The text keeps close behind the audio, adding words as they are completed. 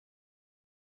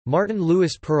Martin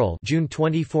Lewis Perl (June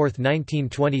 24,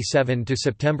 1927 to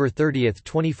September 30,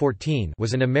 2014)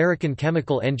 was an American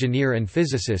chemical engineer and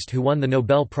physicist who won the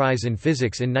Nobel Prize in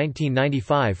Physics in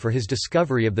 1995 for his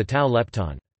discovery of the tau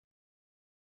lepton.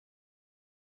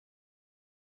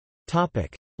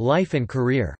 Topic: Life and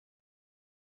career.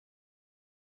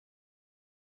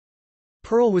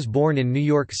 Perl was born in New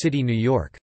York City, New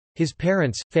York. His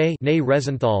parents, Faye née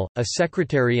Resenthal, a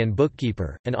secretary and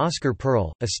bookkeeper, and Oscar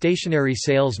Perl, a stationery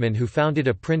salesman who founded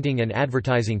a printing and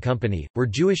advertising company, were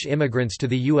Jewish immigrants to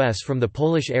the U.S. from the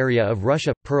Polish area of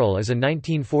Russia. Perl is a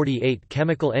 1948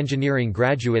 chemical engineering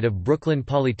graduate of Brooklyn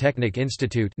Polytechnic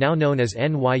Institute, now known as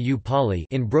NYU Poly,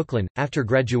 in Brooklyn. After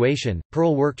graduation,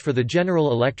 Perl worked for the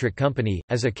General Electric Company,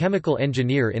 as a chemical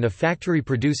engineer in a factory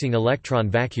producing electron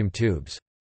vacuum tubes.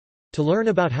 To learn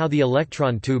about how the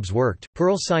electron tubes worked,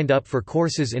 Perl signed up for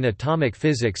courses in atomic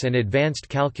physics and advanced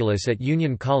calculus at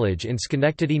Union College in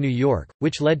Schenectady, New York,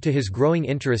 which led to his growing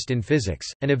interest in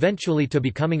physics, and eventually to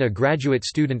becoming a graduate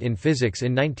student in physics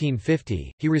in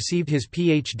 1950. He received his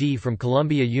Ph.D. from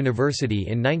Columbia University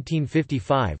in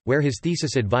 1955, where his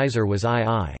thesis advisor was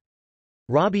I.I.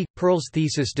 Rabi. Perl's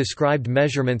thesis described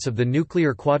measurements of the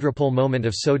nuclear quadrupole moment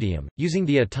of sodium, using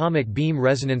the atomic beam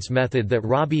resonance method that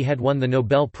Rabi had won the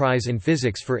Nobel Prize in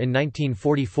Physics for in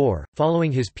 1944.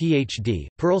 Following his Ph.D.,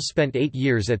 Perl spent 8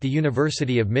 years at the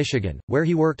University of Michigan, where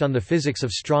he worked on the physics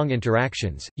of strong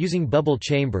interactions, using bubble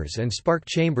chambers and spark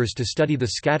chambers to study the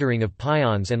scattering of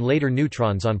pions and later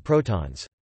neutrons on protons.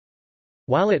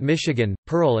 While at Michigan,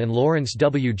 Perl and Lawrence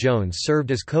W. Jones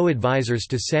served as co-advisors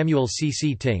to Samuel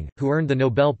C. Ting, who earned the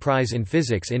Nobel Prize in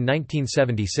Physics in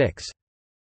 1976.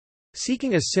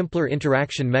 Seeking a simpler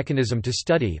interaction mechanism to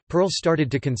study, Perl started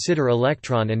to consider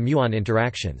electron and muon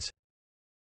interactions.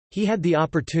 He had the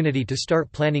opportunity to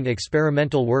start planning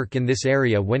experimental work in this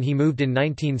area when he moved in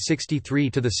 1963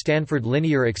 to the Stanford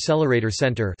Linear Accelerator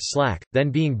Center (SLAC), then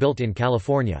being built in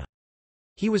California.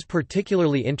 He was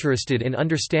particularly interested in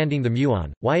understanding the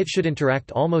muon, why it should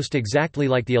interact almost exactly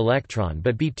like the electron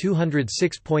but be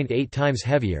 206.8 times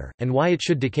heavier, and why it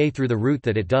should decay through the route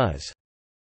that it does.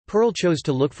 Perl chose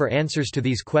to look for answers to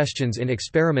these questions in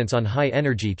experiments on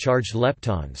high-energy charged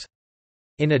leptons.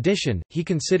 In addition, he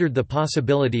considered the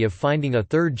possibility of finding a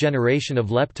third generation of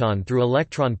lepton through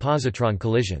electron-positron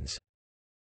collisions.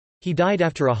 He died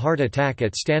after a heart attack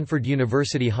at Stanford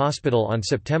University Hospital on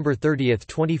September 30,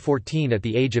 2014 at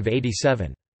the age of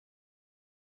 87.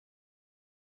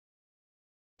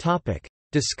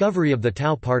 Discovery of the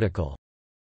tau particle.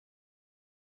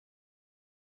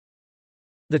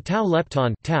 The tau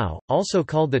lepton tau, also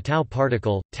called the tau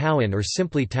particle, tauin or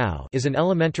simply tau, is an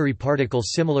elementary particle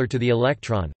similar to the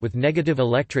electron, with negative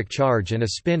electric charge and a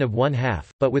spin of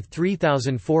 1/2, but with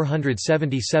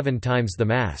 3,477 times the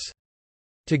mass.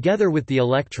 Together with the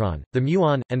electron, the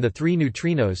muon, and the 3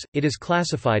 neutrinos, it is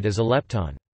classified as a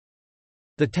lepton.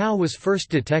 The tau was first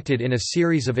detected in a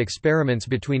series of experiments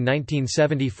between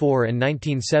 1974 and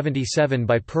 1977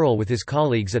 by Perl with his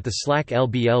colleagues at the SLAC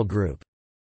LBL group.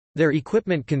 Their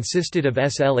equipment consisted of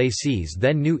SLAC's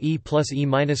then new E+E-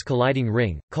 colliding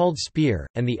ring, called SPEAR,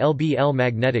 and the LBL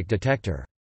magnetic detector.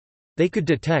 They could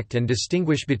detect and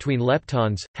distinguish between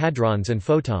leptons, hadrons and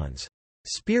photons.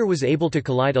 SPEAR was able to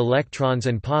collide electrons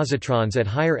and positrons at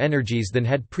higher energies than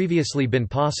had previously been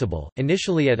possible,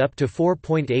 initially at up to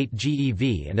 4.8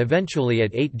 GeV and eventually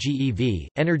at 8 GeV,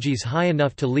 energies high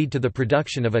enough to lead to the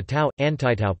production of a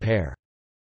tau-antitau pair.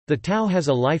 The tau has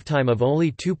a lifetime of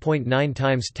only 2.9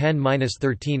 times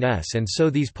 10⁻13 s, and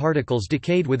so these particles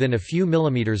decayed within a few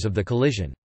millimeters of the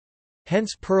collision.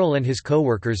 Hence Perl and his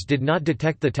co-workers did not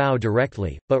detect the tau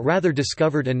directly, but rather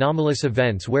discovered anomalous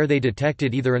events where they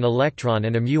detected either an electron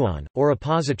and a muon, or a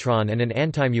positron and an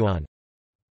antimuon.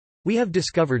 We have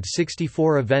discovered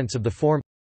 64 events of the form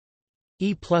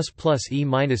E++, E-,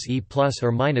 E+,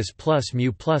 or minus plus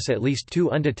mu plus at least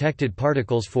 2 undetected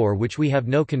particles for which we have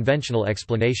no conventional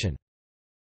explanation.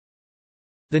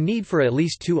 The need for at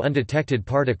least 2 undetected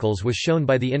particles was shown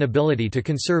by the inability to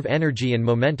conserve energy and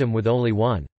momentum with only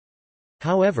one.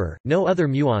 However, no other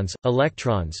muons,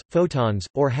 electrons, photons,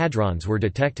 or hadrons were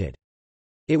detected.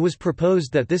 It was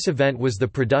proposed that this event was the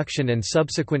production and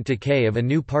subsequent decay of a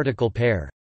new particle pair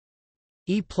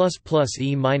E++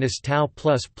 E minus tau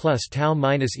plus tau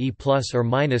minus E plus or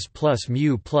minus plus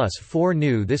mu plus 4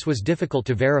 nu. This was difficult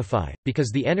to verify,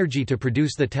 because the energy to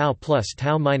produce the tau plus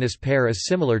tau minus pair is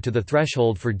similar to the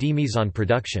threshold for d-meson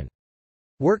production.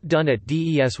 Work done at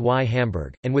DESY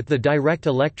Hamburg, and with the direct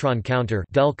electron counter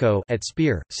at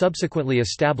SPEAR, subsequently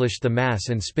established the mass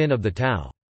and spin of the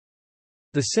tau.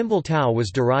 The symbol tau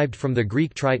was derived from the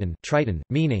Greek triton,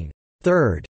 meaning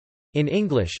third, In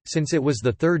English, since it was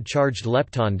the third charged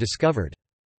lepton discovered.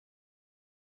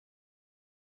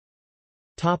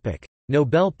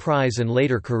 Nobel Prize and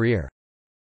later career.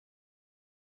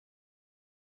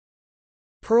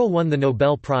 Perl won the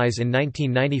Nobel Prize in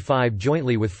 1995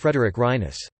 jointly with Frederick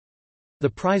Reines. The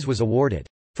prize was awarded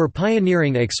for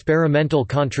pioneering experimental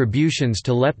contributions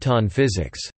to lepton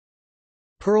physics.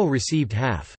 Perl received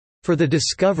half for the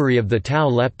discovery of the tau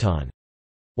lepton,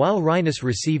 while Reines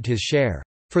received his share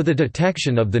for the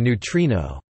detection of the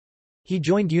neutrino. He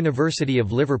joined University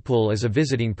of Liverpool as a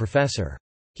visiting professor.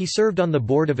 He served on the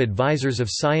Board of Advisors of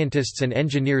Scientists and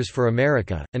Engineers for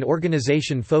America, an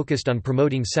organization focused on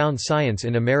promoting sound science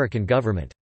in American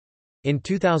government. In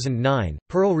 2009,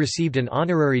 Perl received an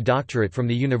honorary doctorate from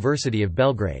the University of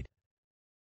Belgrade.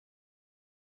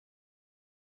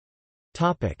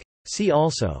 See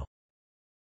also: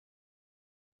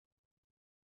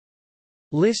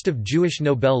 List of Jewish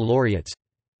Nobel laureates.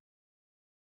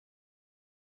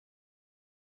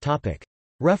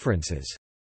 References.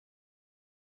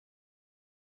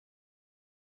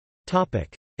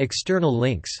 External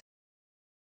links.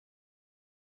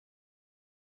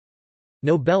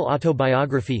 Nobel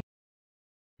autobiography.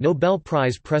 Nobel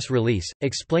Prize press release,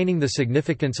 explaining the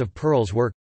significance of Perl's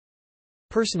work.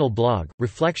 Personal blog,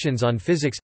 Reflections on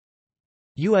Physics.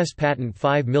 U.S. Patent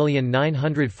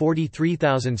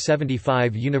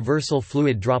 5,943,075 Universal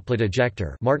Fluid Droplet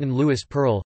Ejector, Martin Lewis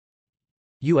Perl.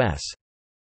 U.S.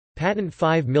 Patent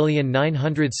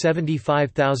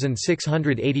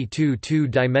 5,975,682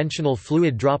 two-dimensional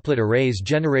fluid droplet arrays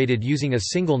generated using a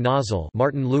single nozzle,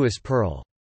 Martin Lewis Perl.